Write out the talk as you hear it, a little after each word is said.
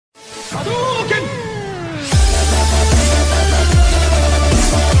What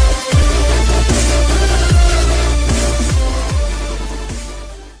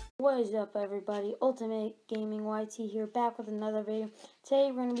is up, everybody? Ultimate Gaming YT here, back with another video.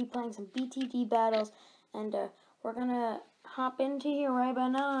 Today we're going to be playing some BTD battles, and we're going to hop into here right by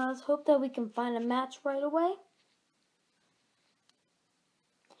now. Let's hope that we can find a match right away.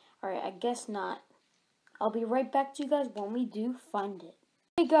 Alright, I guess not. I'll be right back to you guys when we do find it.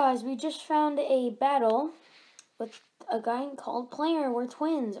 Hey guys, we just found a battle with a guy called Player. We're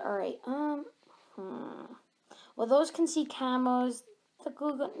twins. Alright, well, those can see camos. The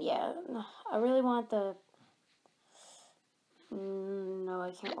Google, yeah, I really want the, no,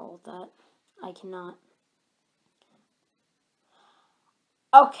 I can't roll with that. I cannot.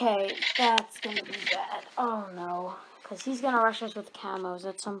 Okay, that's gonna be bad. Oh no, because he's gonna rush us with camos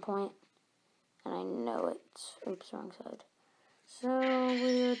at some point, and I know it. Oops, wrong side. So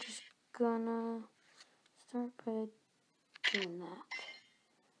we're just gonna start by doing that.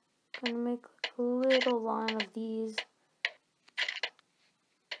 Gonna make a little line of these.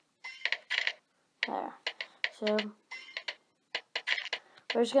 There. So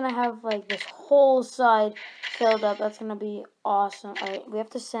we're just gonna have like this whole side filled up. That's gonna be awesome. Alright, we have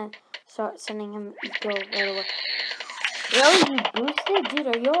to start sending him eco right away. Really? You boosted? Dude,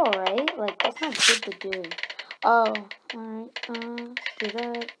 are you alright? Like, that's not good to do. Oh, alright, do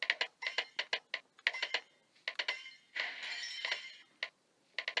that.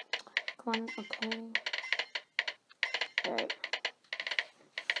 Come on, okay. Alright.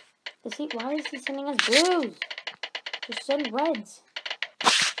 Why is he sending us blues? Just send reds.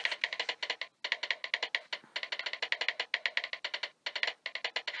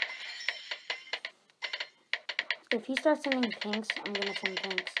 If he starts sending pinks, I'm gonna send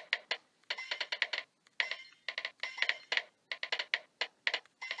pinks.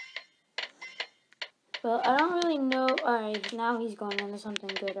 Well, I don't really know. Alright, now he's going into something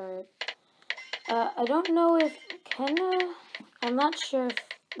good. Alright. I don't know if I'm not sure if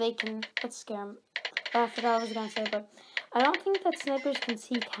they can. Let's scare him. I forgot what I was gonna say, but I don't think that snipers can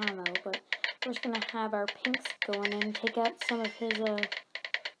see camo. But we're just gonna have our pinks going in, take out some of his. We're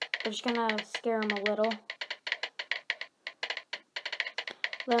just gonna scare him a little.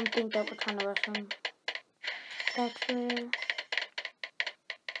 Let him think that we're trying to rush him. Back there.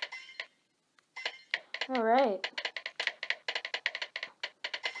 Alright.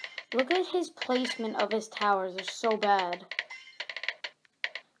 Look at his placement of his towers. They're so bad.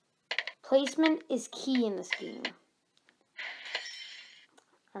 Placement is key in this game.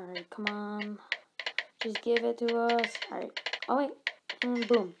 Alright, come on. Just give it to us. Alright. Oh, wait. And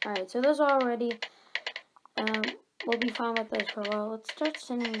boom. Alright, so those are already. We'll be fine with those for a while. Let's start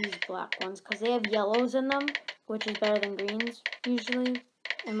sending these black ones, because they have yellows in them, which is better than greens, usually,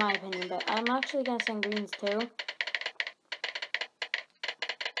 in my opinion. But I'm actually going to send greens, too.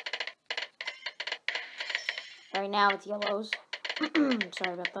 Alright, now it's yellows.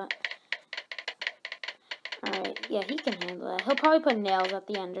 Sorry about that. Alright, yeah, he can handle that. He'll probably put nails at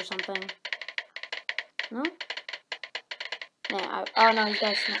the end or something. No? Nah, oh no, you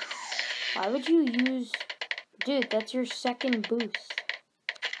guys. Why would you use... Dude, that's your second boost.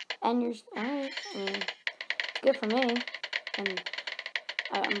 And you're... Alright, I mean, it's good for me. And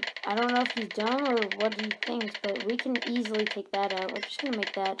I don't know if he's dumb or what he thinks, but we can easily take that out. We're just gonna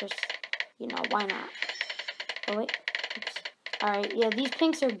make that just... You know, why not? Oh, wait. Oops. Alright, yeah, these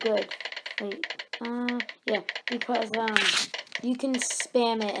pinks are good. Wait. Yeah, because, you can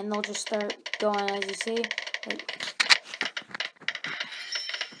spam it and they'll just start going, as you see. Like,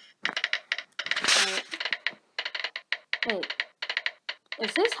 wait,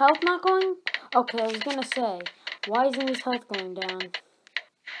 is his health not going? Okay, I was gonna say, why isn't his health going down?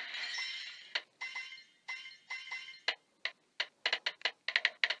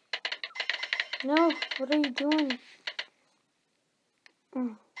 No, what are you doing?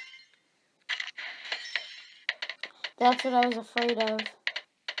 That's what I was afraid of.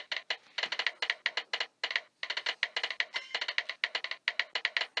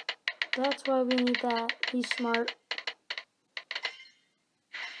 That's why we need that. He's smart.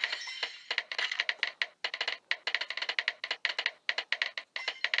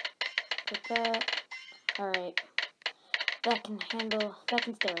 Put that. Alright. That can stay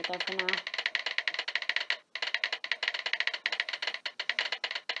right there for now.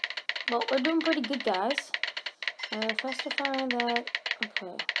 Well, we're doing pretty good, guys. Festifying that.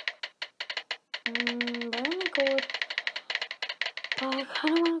 Okay. But I'm gonna go with... I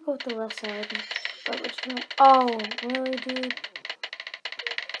kind of want to go with the left side. But which one? Oh, really, dude?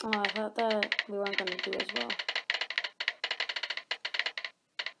 Oh, I thought that we weren't gonna do as well.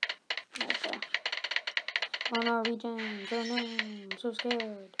 Oh no, regions. Oh no, I'm so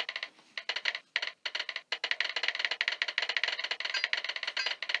scared.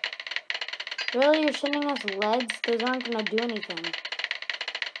 Really, you're sending us leads? Those aren't gonna do anything.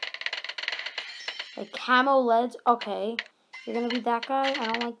 Like camo leads? Okay. You're gonna be that guy? I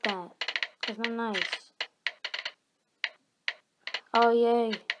don't like that. That's not nice. Oh,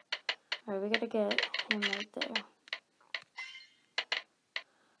 yay. Alright, we gotta get him right there.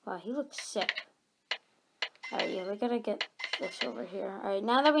 Wow, he looks sick. Alright, yeah, we gotta get this over here. Alright,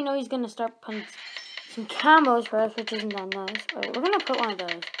 now that we know he's gonna start putting some camos for us, which isn't that nice. Alright, we're gonna put one of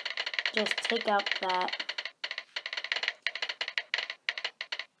those. Just take out that.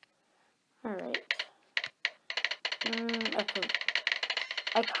 Alright. Okay.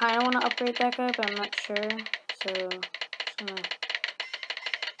 I kind of want to upgrade that guy, but I'm not sure. So, just gonna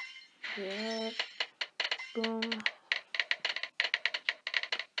do it. Boom.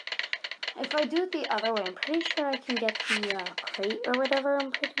 If I do it the other way, I'm pretty sure I can get the crate or whatever.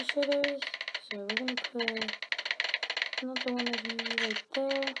 I'm pretty sure there is. So we're gonna put another one of you right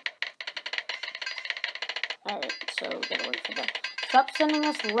there. Alright, so we gotta wait for that. Stop sending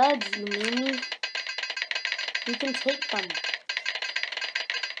us leads, you meanie. You can take them.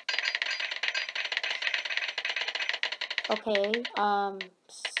 Okay,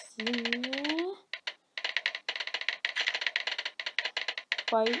 see?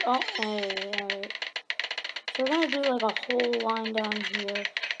 Why? Oh, alright. So we're gonna do like a whole line down here.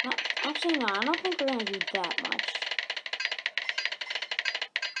 No, actually, no, I don't think we're gonna do that much.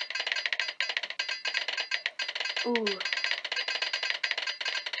 Ooh.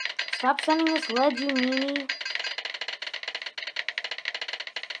 Stop sending us lead, you meanie.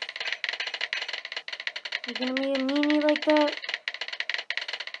 You're gonna be a meanie like that?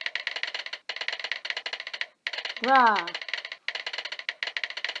 Rah.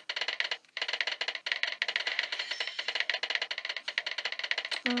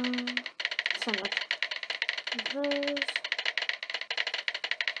 Send it. Those.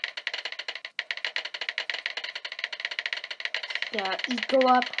 Yeah, eco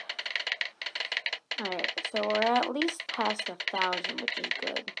up. Alright, so we're at least past 1,000, which is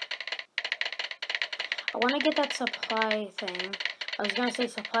good. I want to get that supply thing. I was gonna say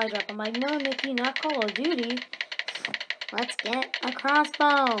supply drop. I'm like, no, Mickey, not Call of Duty. Let's get a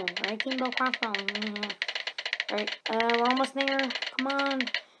crossbow. Right, Kimbo crossbow. Alright, we're almost there. Come on.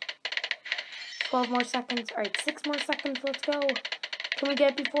 12 more seconds. Alright, 6 more seconds. Let's go. Can we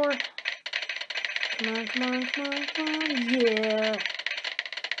get before? Come on, come on, come on, come on. Yeah.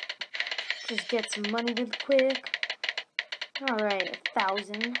 Just get some money real quick. Alright,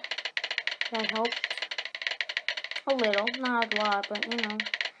 1,000. That helped. A little. Not a lot, but you know.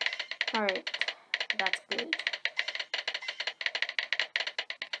 Alright. That's good.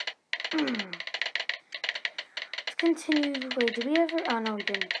 Let's continue. Wait, did we ever? Oh, no, we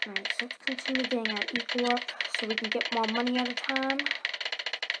didn't. Alright, so let's continue getting our equal up so we can get more money at a time.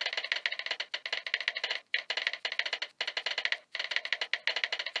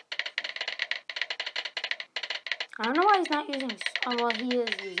 I don't know why he's not using. Oh, well, he is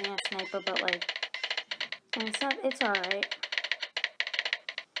using a sniper, but like, and it's not. It's all right.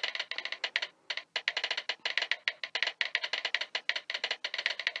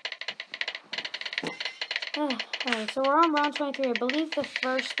 Alright, so we're on round 23. I believe the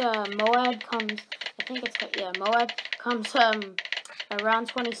first Moab comes. I think it's yeah, Moab comes around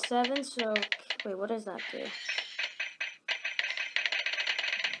 27. So wait, what does that do?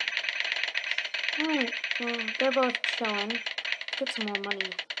 Alright, well, they're both chilling. Get some more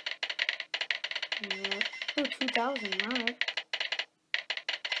money. Yeah. Oh, 2,000, alright.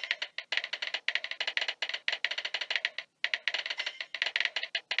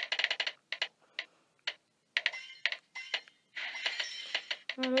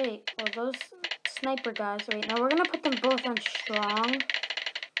 Alright, well, those sniper guys. Wait, now we're gonna put them both on strong.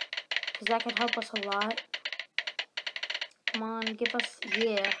 Because that could help us a lot. Come on, give us.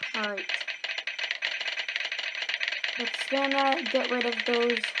 Yeah, alright. Let's spam that, get rid of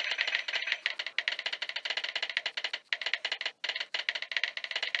those.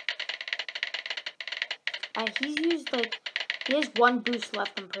 He's used, like, he has one boost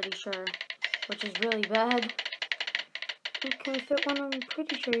left, I'm pretty sure, which is really bad. Can we fit one? I'm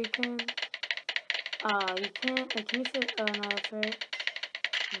pretty sure you can. You can't. Wait, can you fit? Oh, no, that's right.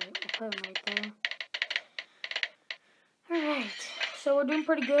 Alright, I'll put him right there. Alright, so we're doing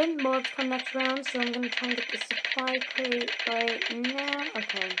pretty good. Mobs come next round, so I'm gonna try and get the supply crate right now.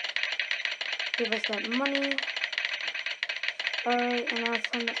 Okay. Give us that money. Alright, and now it's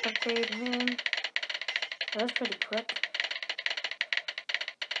time to upgrade him. That was pretty quick.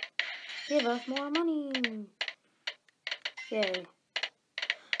 Give us more money. Yay.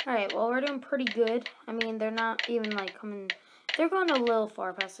 Alright, well, we're doing pretty good. I mean, they're not even, like, coming... They're going a little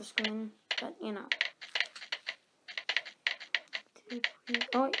far past the screen, but, you know.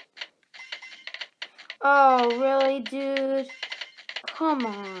 Oh, oh really, dude? Come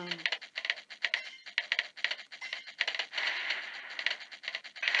on.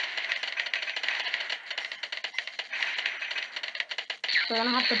 We're gonna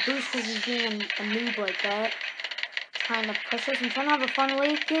have to boost because he's being a noob like that. Trying to push us. I'm trying to have a fun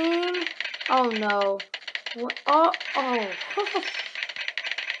late game. Oh, no. What? Oh, oh.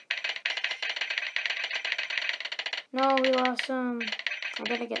 No, we lost some. I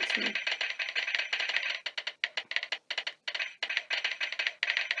gotta get some.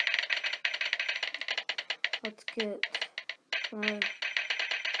 Let's get some.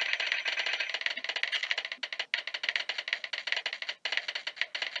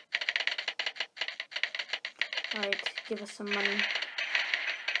 Alright, give us some money.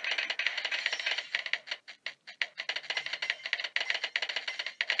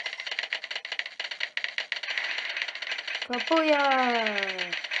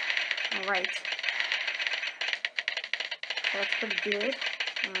 Booyah! Alright. That's pretty good.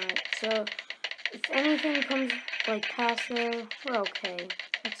 Alright, so if anything comes like past there, we're okay.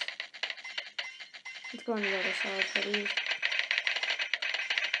 Let's go on the other side for these.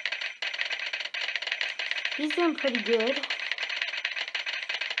 He's doing pretty good.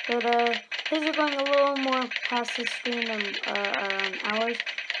 But his are going a little more past the screen than ours.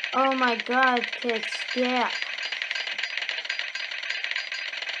 Oh my god, kids, stop.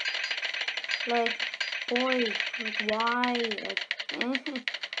 Like, boy, like, why? Like,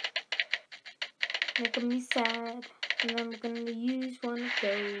 making me sad. And I'm gonna use one of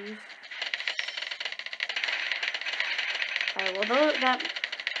those. Alright, well, that,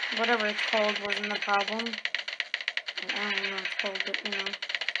 whatever it's called, wasn't the problem. I don't know what it's called, but, you know.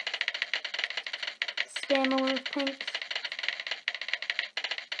 Spammer with pinks.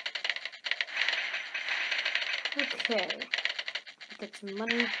 Okay. Get some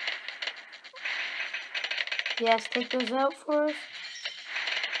money. Yes, take those out for us.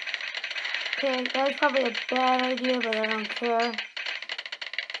 Okay, that's probably a bad idea, but I don't care.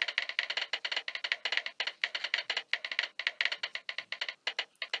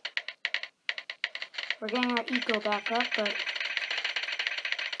 We're getting our eco back up, but...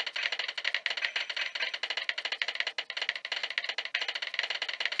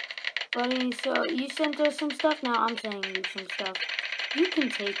 Buddy, so you sent us some stuff, now I'm sending you some stuff. You can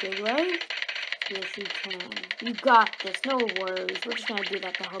take it, right? Yes, you can. You got this, no worries. We're just gonna do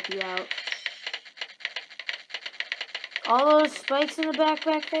that to help you out. All those spikes in the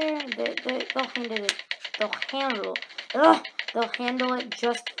backpack there, they'll handle it. They'll handle it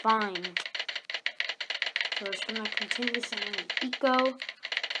just fine. So we're just gonna continue sending eco.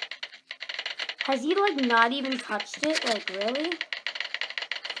 Has he, like, not even touched it? Like, really?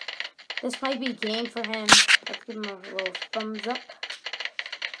 This might be game for him. Let's give him a little thumbs up.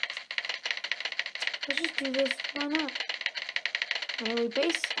 Let's just do this. Why not?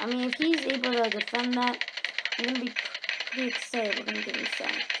 I mean, if he's able to defend that, I'm gonna be pretty excited. We're gonna give him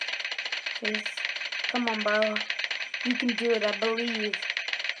some. Please. Come on, bro. You can do it, I believe.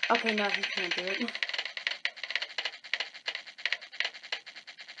 Okay, no, he can't do it.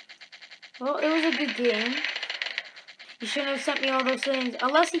 Well, it was a good game. You shouldn't have sent me all those things.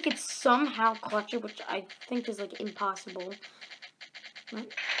 Unless he could somehow clutch it, which I think is, like, impossible.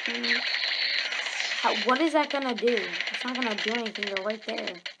 What is that gonna do? It's not gonna do anything. They're right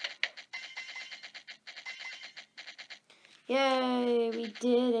there. Yay, we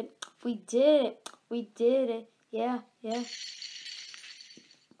did it. We did it. We did it. Yeah, yeah.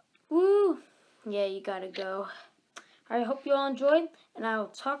 Woo! Yeah, you gotta go. I hope you all enjoyed, and I will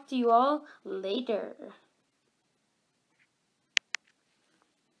talk to you all later.